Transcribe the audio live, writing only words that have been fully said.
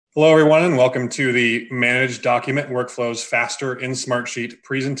Hello, everyone, and welcome to the Manage Document Workflows Faster in Smartsheet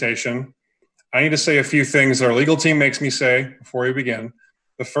presentation. I need to say a few things our legal team makes me say before we begin.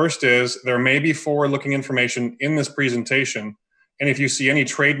 The first is there may be forward-looking information in this presentation, and if you see any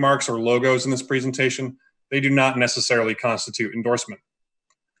trademarks or logos in this presentation, they do not necessarily constitute endorsement.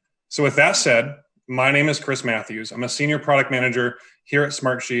 So with that said, my name is Chris Matthews. I'm a senior product manager here at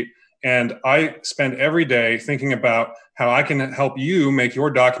Smartsheet, and I spend every day thinking about how I can help you make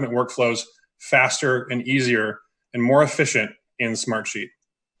your document workflows faster and easier and more efficient in Smartsheet.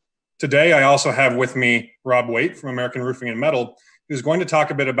 Today, I also have with me Rob Waite from American Roofing and Metal, who's going to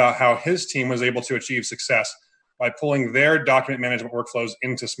talk a bit about how his team was able to achieve success by pulling their document management workflows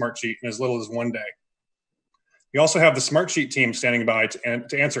into Smartsheet in as little as one day. We also have the Smartsheet team standing by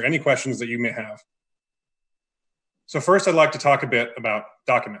to answer any questions that you may have. So first, I'd like to talk a bit about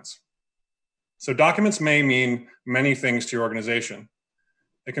documents. So documents may mean many things to your organization.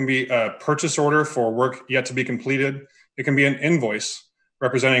 It can be a purchase order for work yet to be completed. It can be an invoice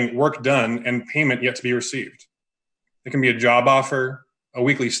representing work done and payment yet to be received. It can be a job offer, a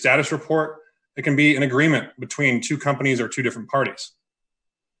weekly status report. It can be an agreement between two companies or two different parties.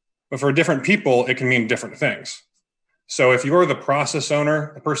 But for different people, it can mean different things. So if you're the process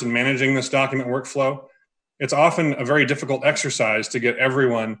owner, the person managing this document workflow, it's often a very difficult exercise to get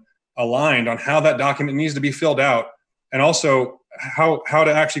everyone aligned on how that document needs to be filled out and also how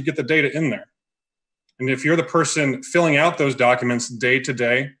to actually get the data in there. And if you're the person filling out those documents day to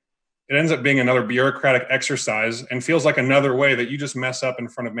day, it ends up being another bureaucratic exercise and feels like another way that you just mess up in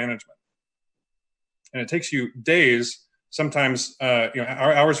front of management. And it takes you days, sometimes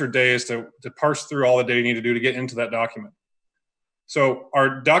hours or days to parse through all the data you need to do to get into that document. So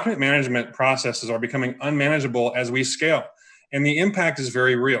our document management processes are becoming unmanageable as we scale, and the impact is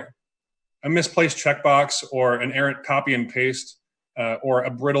very real. A misplaced checkbox or an errant copy and paste or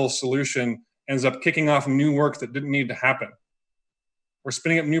a brittle solution ends up kicking off new work that didn't need to happen. Or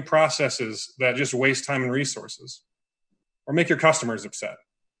spinning up new processes that just waste time and resources, or make your customers upset.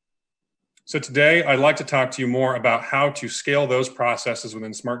 So today, I'd like to talk to you more about how to scale those processes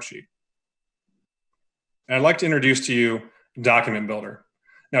within Smartsheet. And I'd like to introduce to you Document Builder.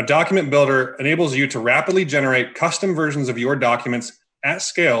 Now, Document Builder enables you to rapidly generate custom versions of your documents at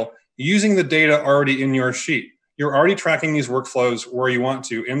scale using the data already in your sheet. You're already tracking these workflows where you want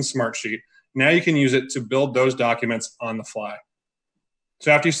to in Smartsheet. Now you can use it to build those documents on the fly.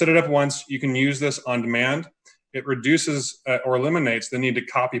 So after you set it up once, you can use this on demand. It reduces or eliminates the need to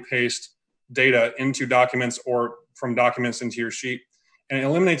copy paste data into documents or from documents into your sheet, and it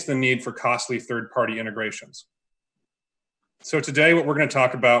eliminates the need for costly third-party integrations. So today, what we're going to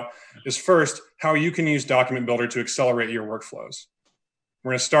talk about is first, how you can use Document Builder to accelerate your workflows.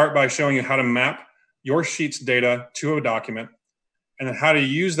 We're going to start by showing you how to map your sheet's data to a document, and then how to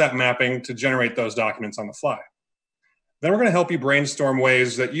use that mapping to generate those documents on the fly. Then we're going to help you brainstorm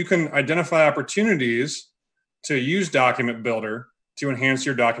ways that you can identify opportunities to use Document Builder to enhance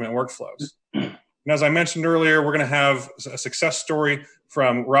your document workflows. And as I mentioned earlier, we're going to have a success story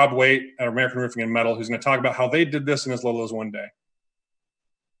from Rob Waite at American Roofing and Metal, who's going to talk about how they did this in as little as one day.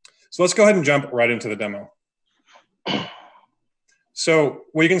 So let's go ahead and jump right into the demo. So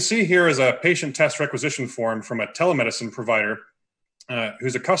what you can see here is a patient test requisition form from a telemedicine provider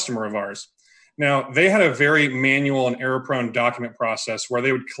who's a customer of ours. Now, they had a very manual and error-prone document process where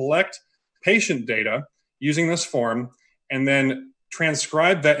they would collect patient data using this form and then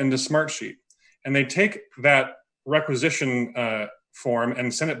transcribe that into Smartsheet. And they take that requisition form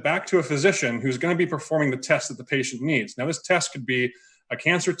and send it back to a physician who's going to be performing the test that the patient needs. Now, this test could be a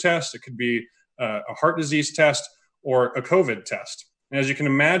cancer test, it could be a heart disease test, or a COVID test. And as you can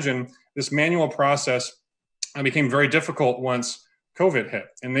imagine, this manual process became very difficult once COVID hit,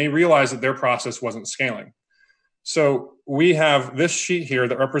 and they realized that their process wasn't scaling. So we have this sheet here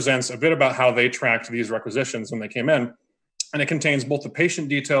that represents a bit about how they tracked these requisitions when they came in, and it contains both the patient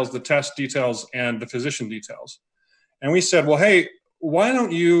details, the test details, and the physician details. And we said, well, hey, why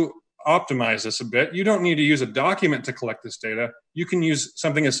don't you optimize this a bit? You don't need to use a document to collect this data. You can use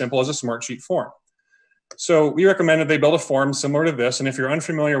something as simple as a Smartsheet form. So we recommended they build a form similar to this. And if you're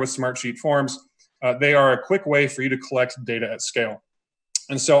unfamiliar with Smartsheet forms, they are a quick way for you to collect data at scale.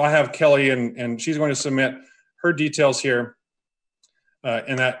 And so I have Kelly, and she's going to submit her details here.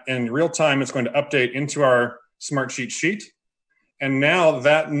 And that in real time, it's going to update into our Smartsheet sheet. And now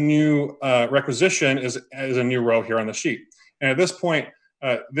that new requisition is a new row here on the sheet. And at this point,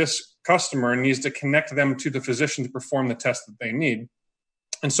 this customer needs to connect them to the physician to perform the test that they need.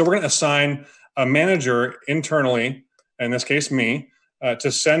 And so we're going to assign a manager internally, in this case me,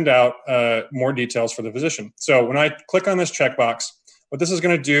 to send out more details for the physician. So when I click on this checkbox, What this is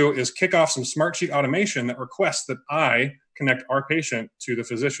going to do is kick off some Smartsheet automation that requests that I connect our patient to the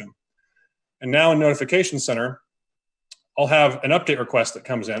physician. And now in Notification Center, I'll have an update request that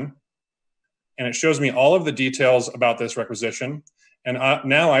comes in, and it shows me all of the details about this requisition. And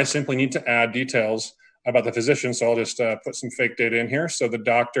now I simply need to add details about the physician. So I'll just put some fake data in here. So the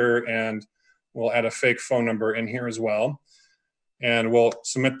doctor, and we'll add a fake phone number in here as well. And we'll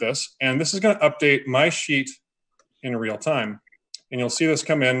submit this. And this is going to update my sheet in real time. And you'll see this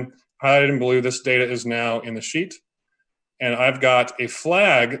come in, highlighted in blue. This data is now in the sheet. And I've got a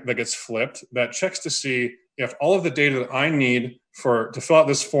flag that gets flipped that checks to see if all of the data that I need to fill out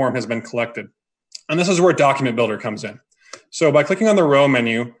this form has been collected. And this is where Document Builder comes in. So by clicking on the row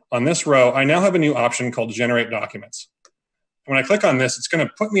menu on this row, I now have a new option called Generate Documents. When I click on this, it's going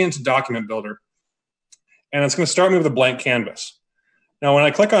to put me into Document Builder, and it's going to start me with a blank canvas. Now, when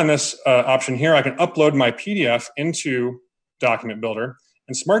I click on this option here, I can upload my PDF into Document Builder,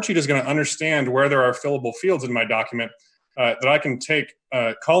 and Smartsheet is going to understand where there are fillable fields in my document that I can take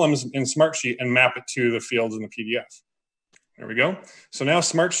columns in Smartsheet and map it to the fields in the PDF. There we go. So now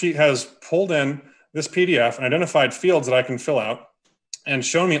Smartsheet has pulled in this PDF and identified fields that I can fill out and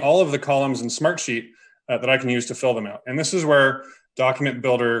shown me all of the columns in Smartsheet that I can use to fill them out. And this is where Document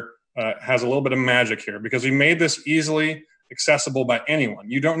Builder has a little bit of magic here, because we made this easily accessible by anyone.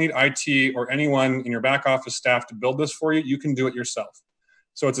 You don't need IT or anyone in your back office staff to build this for you. You can do it yourself.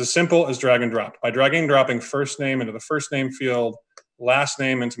 So it's as simple as drag and drop. By dragging and dropping first name into the first name field, last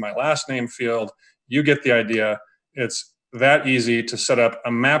name into my last name field, you get the idea. It's that easy to set up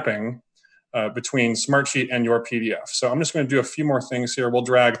a mapping between Smartsheet and your PDF. So I'm just going to do a few more things here. We'll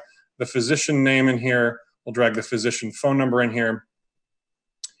drag the physician name in here. We'll drag the physician phone number in here.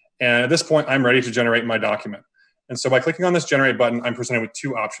 And at this point, I'm ready to generate my document. And so by clicking on this Generate button, I'm presented with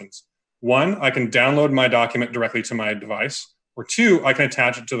two options. One, I can download my document directly to my device, or two, I can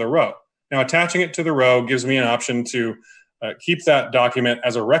attach it to the row. Now, attaching it to the row gives me an option to keep that document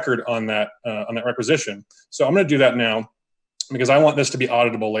as a record on that requisition. So I'm going to do that now, because I want this to be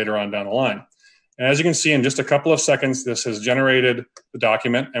auditable later on down the line. And as you can see, in just a couple of seconds, this has generated the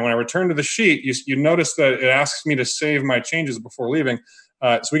document. And when I return to the sheet, you notice that it asks me to save my changes before leaving.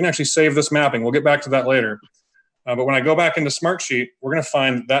 So we can actually save this mapping. We'll get back to that later. But when I go back into Smartsheet, we're going to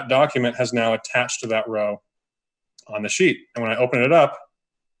find that document has now attached to that row on the sheet. And when I open it up,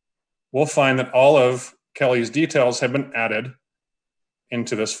 we'll find that all of Kelly's details have been added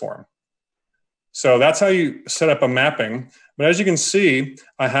into this form. So that's how you set up a mapping. But as you can see,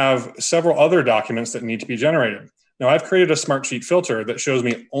 I have several other documents that need to be generated. Now, I've created a Smartsheet filter that shows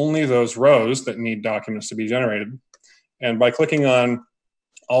me only those rows that need documents to be generated. And by clicking on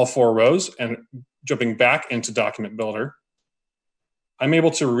all four rows and jumping back into Document Builder, I'm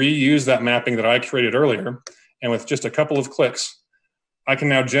able to reuse that mapping that I created earlier. And with just a couple of clicks, I can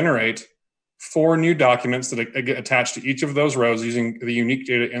now generate 4 new documents that get attached to each of those rows using the unique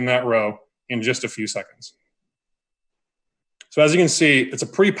data in that row in just a few seconds. So as you can see, it's a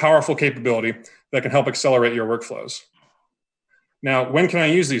pretty powerful capability that can help accelerate your workflows. Now, when can I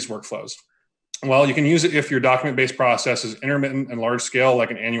use these workflows? Well, you can use it if your document-based process is intermittent and large scale,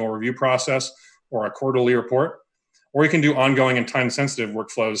 like an annual review process or a quarterly report, or you can do ongoing and time-sensitive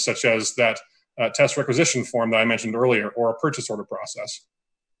workflows, such as that test requisition form that I mentioned earlier, or a purchase order process.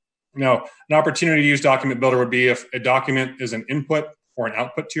 Now, an opportunity to use Document Builder would be if a document is an input or an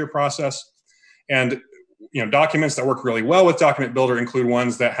output to your process. And documents that work really well with Document Builder include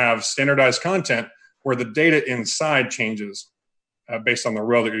ones that have standardized content where the data inside changes based on the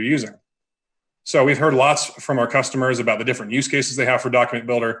row that you're using. So we've heard lots from our customers about the different use cases they have for Document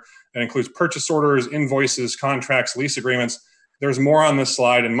Builder. That includes purchase orders, invoices, contracts, lease agreements. There's more on this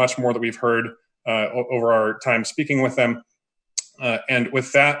slide and much more that we've heard over our time speaking with them. And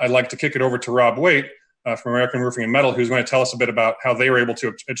with that, I'd like to kick it over to Rob Waite from American Roofing and Metal, who's going to tell us a bit about how they were able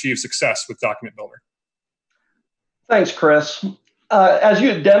to achieve success with Document Builder. Thanks, Chris. As you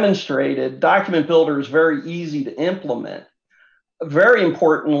had demonstrated, Document Builder is very easy to implement. Very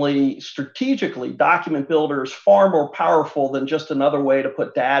importantly, strategically, Document Builder is far more powerful than just another way to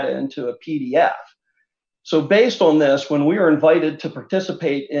put data into a PDF. So based on this, when we were invited to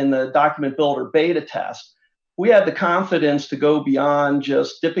participate in the Document Builder beta test, we had the confidence to go beyond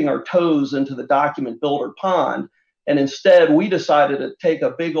just dipping our toes into the Document Builder pond. And instead, we decided to take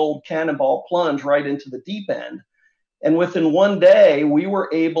a big old cannonball plunge right into the deep end. And within one day, we were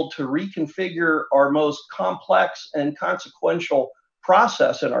able to reconfigure our most complex and consequential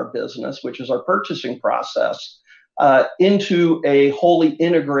process in our business, which is our purchasing process, into a wholly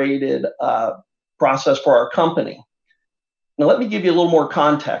integrated process for our company. Now, let me give you a little more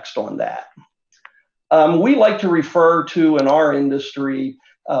context on that. We like to refer to in our industry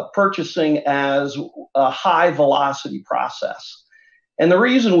purchasing as a high velocity process. And the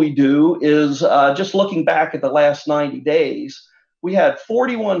reason we do is just looking back at the last 90 days, we had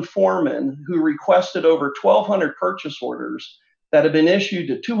 41 foremen who requested over 1,200 purchase orders that have been issued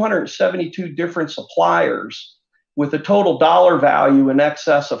to 272 different suppliers with a total dollar value in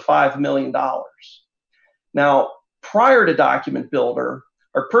excess of $5 million. Now, prior to Document Builder,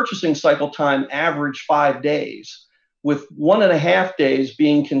 our purchasing cycle time averaged 5 days, with 1.5 days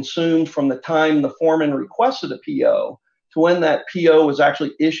being consumed from the time the foreman requested a PO to when that PO was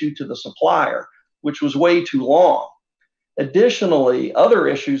actually issued to the supplier, which was way too long. Additionally, other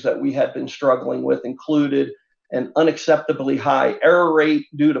issues that we had been struggling with included an unacceptably high error rate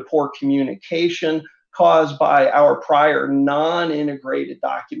due to poor communication caused by our prior non-integrated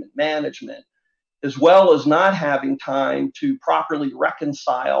document management, as well as not having time to properly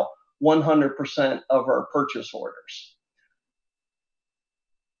reconcile 100% of our purchase orders.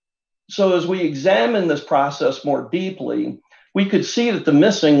 So as we examine this process more deeply, we could see that the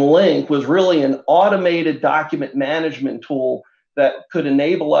missing link was really an automated document management tool that could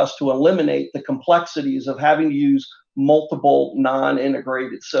enable us to eliminate the complexities of having to use multiple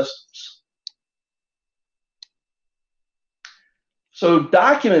non-integrated systems. So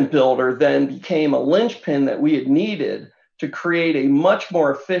Document Builder then became a linchpin that we had needed to create a much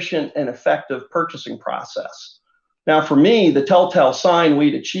more efficient and effective purchasing process. Now, for me, the telltale sign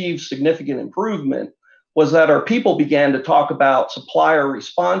we'd achieved significant improvement was that our people began to talk about supplier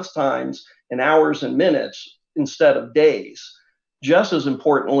response times in hours and minutes instead of days. Just as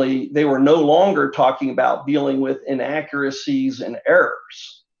importantly, they were no longer talking about dealing with inaccuracies and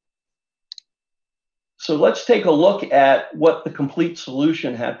errors. So let's take a look at what the complete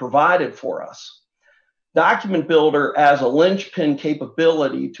solution had provided for us. Document Builder as a linchpin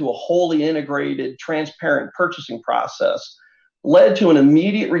capability to a wholly integrated, transparent purchasing process led to an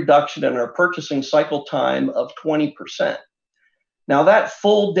immediate reduction in our purchasing cycle time of 20%. Now, that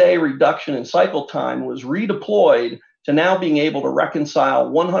full day reduction in cycle time was redeployed to now being able to reconcile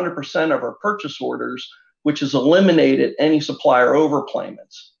 100% of our purchase orders, which has eliminated any supplier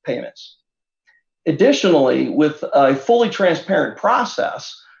overpayments. Additionally, with a fully transparent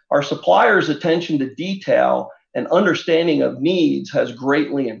process, our suppliers' attention to detail and understanding of needs has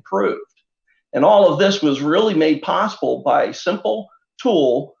greatly improved. And all of this was really made possible by a simple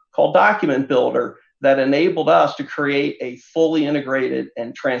tool called Document Builder that enabled us to create a fully integrated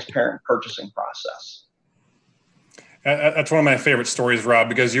and transparent purchasing process. That's one of my favorite stories, Rob,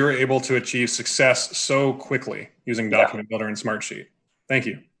 because you were able to achieve success so quickly using Document Builder and Smartsheet. Thank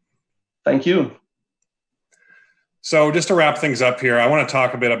you. Thank you. So just to wrap things up here, I want to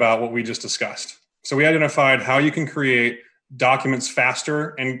talk a bit about what we just discussed. So we identified how you can create documents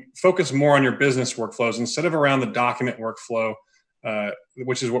faster and focus more on your business workflows instead of around the document workflow,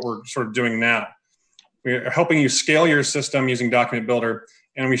 which is what we're sort of doing now. We're helping you scale your system using Document Builder,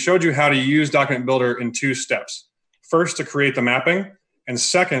 and we showed you how to use Document Builder in 2 steps. First, to create the mapping, and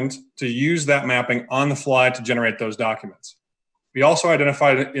second, to use that mapping on the fly to generate those documents. We also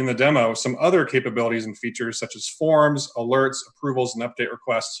identified in the demo some other capabilities and features such as forms, alerts, approvals, and update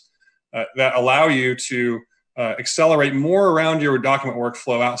requests that allow you to accelerate more around your document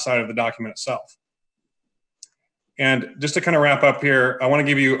workflow outside of the document itself. And just to kind of wrap up here, I want to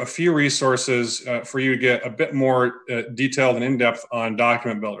give you a few resources for you to get a bit more detailed and in-depth on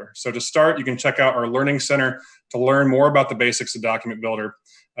Document Builder. So to start, you can check out our Learning Center to learn more about the basics of Document Builder.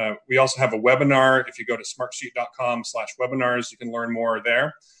 We also have a webinar. If you go to smartsheet.com/webinars, you can learn more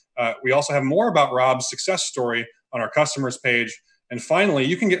there. We also have more about Rob's success story on our customers page. And finally,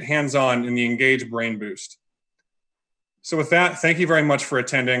 you can get hands-on in the Engage Brain Boost. So with that, thank you very much for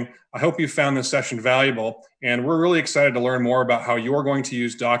attending. I hope you found this session valuable, and we're really excited to learn more about how you're going to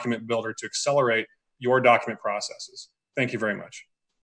use Document Builder to accelerate your document processes. Thank you very much.